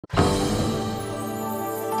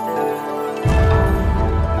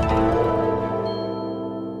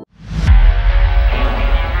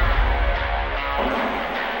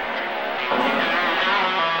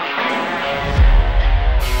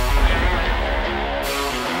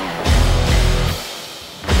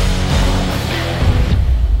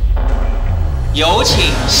有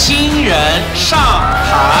请新人上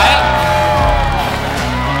台。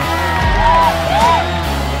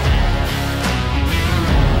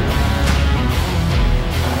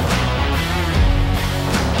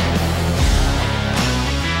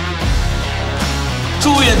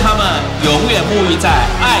祝愿他们永远沐浴在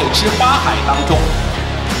爱之花海当中。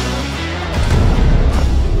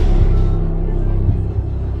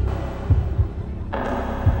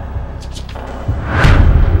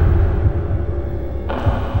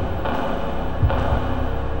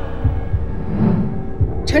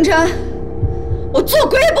晨晨，我做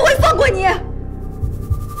鬼也不会放过你。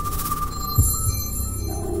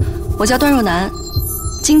我叫段若男，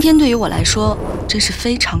今天对于我来说真是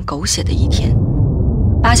非常狗血的一天。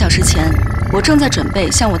8小时前，我正在准备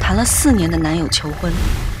向我谈了4年的男友求婚。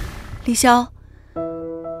丽潇，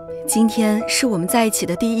今天是我们在一起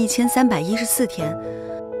的第1314天，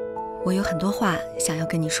我有很多话想要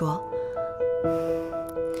跟你说。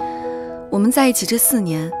我们在一起这4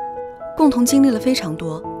年，共同经历了非常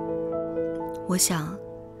多。我想，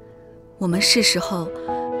我们是时候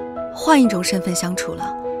换一种身份相处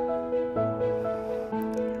了。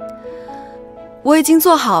我已经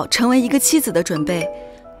做好成为一个妻子的准备。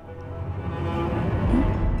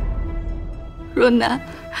若男，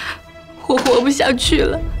我活不下去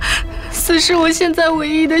了，死是我现在唯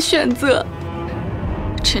一的选择。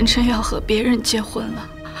晨晨要和别人结婚了，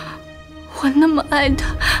我那么爱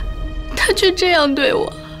他，他却这样对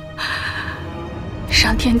我。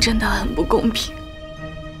上天真的很不公平，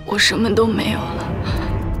我什么都没有了，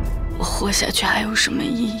我活下去还有什么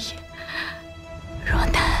意义？若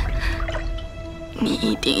男，你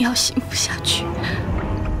一定要幸福下去。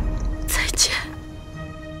再见。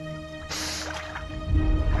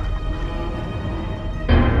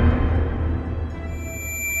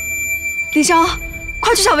李潇，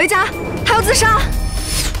快去小维家，他要自杀。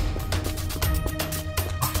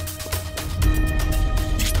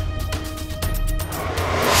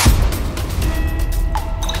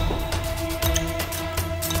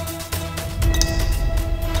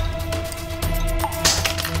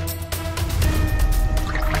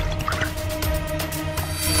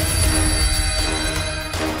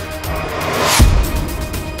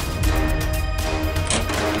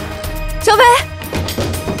小薇，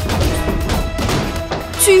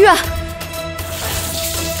去医院。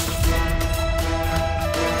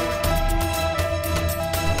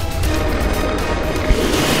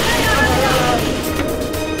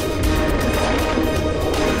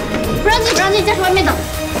不让进，不让进，在外面等。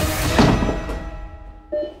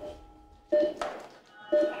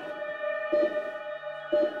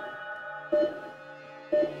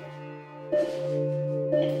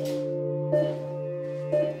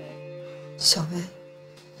小薇，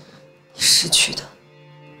你失去的，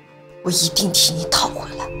我一定替你讨回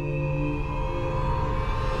来。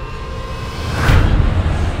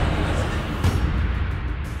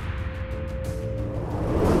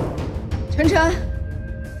晨晨，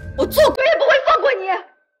我做鬼也不会放过你。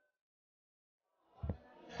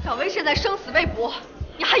小薇现在生死未卜，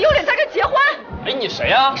你还有脸在这结婚？哎，你谁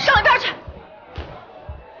呀？你上一边去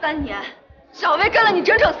！3年，小薇跟了你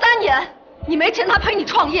整整3年，你没钱她陪你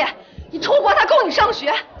创业。你出国，他供你上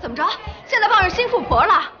学，怎么着？现在傍上新富婆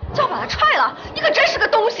了，就要把他踹了？你可真是个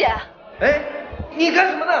东西！哎，你干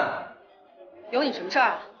什么呢？有你什么事儿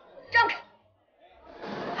啊？让开！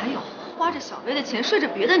还有，花着小薇的钱睡着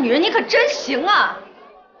别的女人，你可真行啊！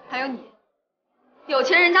还有你，有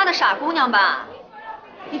钱人家的傻姑娘吧？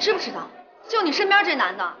你知不知道？就你身边这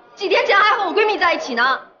男的，几天前还和我闺蜜在一起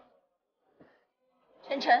呢。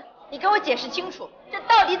晨晨，你给我解释清楚，这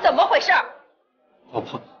到底怎么回事？老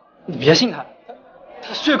婆。你别信他，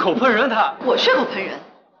他血口喷人，他。我血口喷人，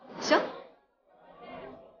行，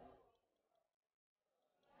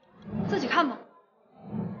自己看吧。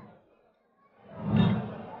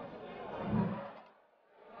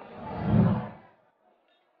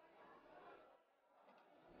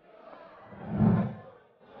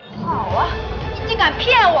好啊，你竟敢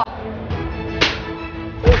骗我！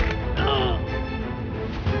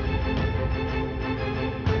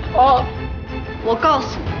我告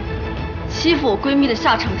诉你。欺负我闺蜜的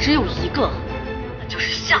下场只有一个，那就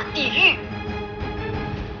是下地狱。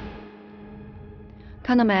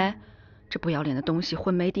看到没？这不要脸的东西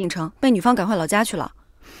婚没定成，被女方赶回老家去了。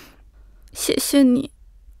谢谢你，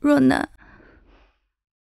若男。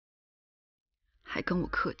还跟我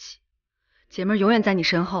客气，姐妹永远在你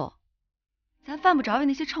身后。咱犯不着为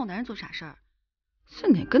那些臭男人做傻事儿。是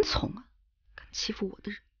哪根葱啊？敢欺负我的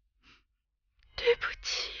人？对不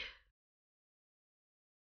起。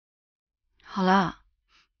好了，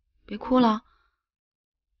别哭了。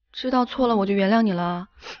知道错了我就原谅你了。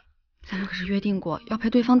咱们可是约定过要陪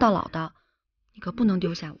对方到老的，你可不能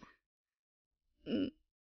丢下我。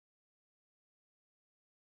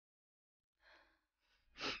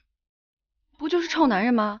不就是臭男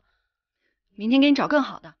人吗？明天给你找更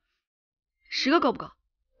好的，10个够不够？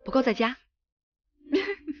不够再加。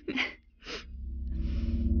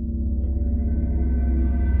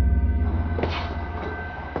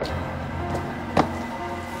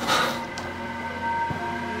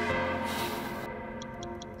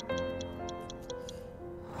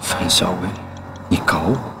樊小薇，你搞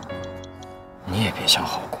我，你也别想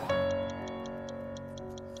好过。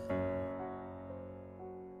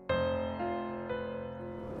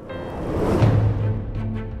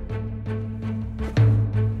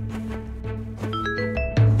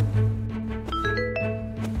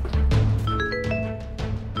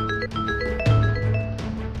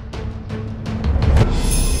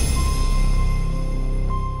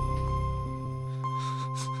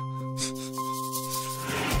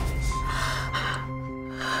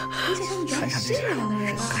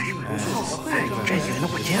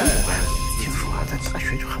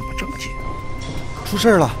出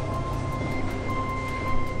事了！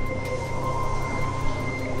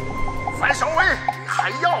樊小薇，你还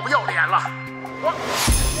要不要脸了？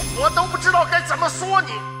我都不知道该怎么说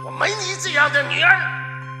你，我没你这样的女儿。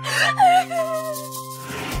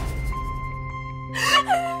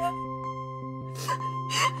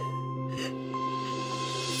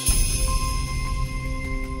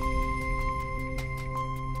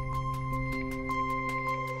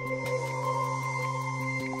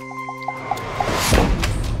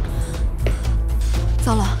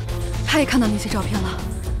糟了，他也看到那些照片了。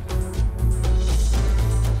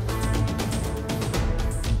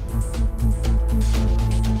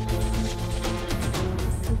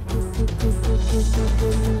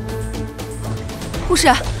护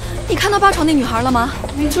士，你看到8床那女孩了吗？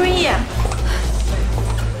没注意。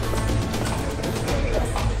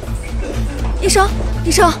医生，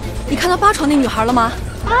你看到8床那女孩了吗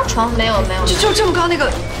8床没有。就这么高那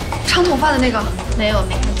个，长头发的那个，没看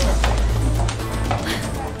见。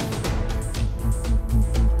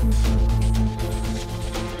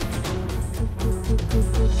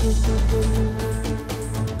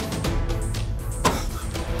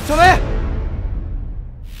小薇，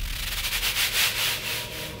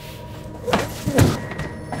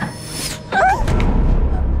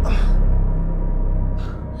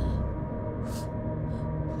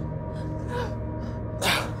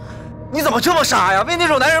你怎么这么傻呀？为那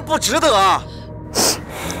种男人不值得啊！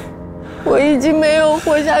我已经没有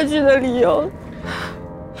活下去的理由了。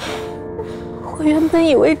我原本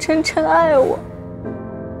以为晨晨爱我，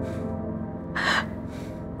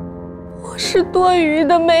我是多余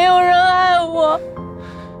的，没有人爱我。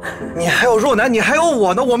你还有若男，你还有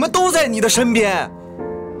我呢，我们都在你的身边。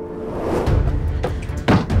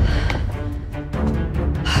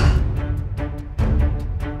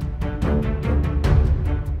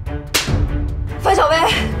樊小薇，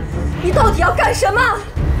你到底要干什么？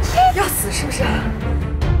要死是不是？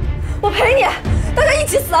我陪你，大家一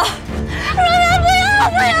起死！若男，不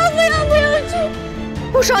要去！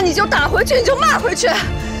不爽你就打回去，你就骂回去，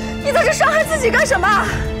你在这伤害自己干什么？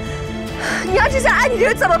你要这些爱你的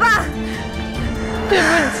人怎么办？对不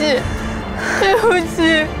起。相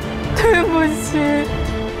信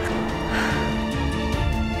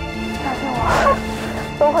我，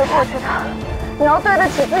都会过去的。你要对得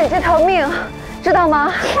起自己这条命，知道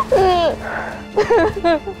吗？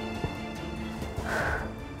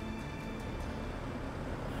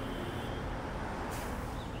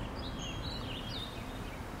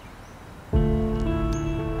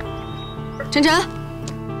晨晨，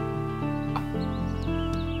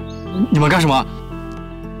你们干什么？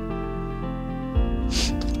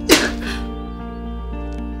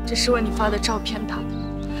这是为你发的照片打的，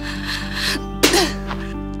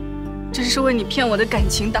这是为你骗我的感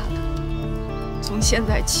情打的。从现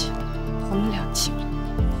在起，我们2清了。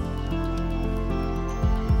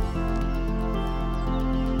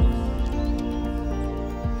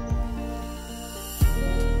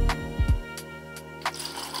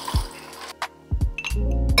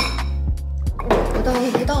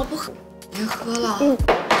不到了，不喝，别喝了，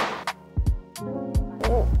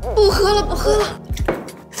不喝了。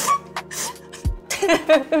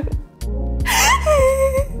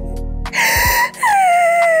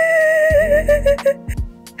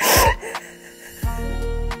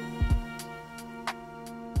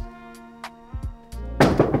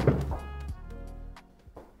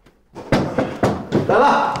来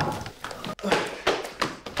了，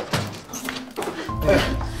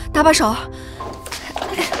搭把手，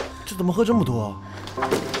这怎么喝这么多？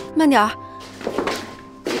慢点儿。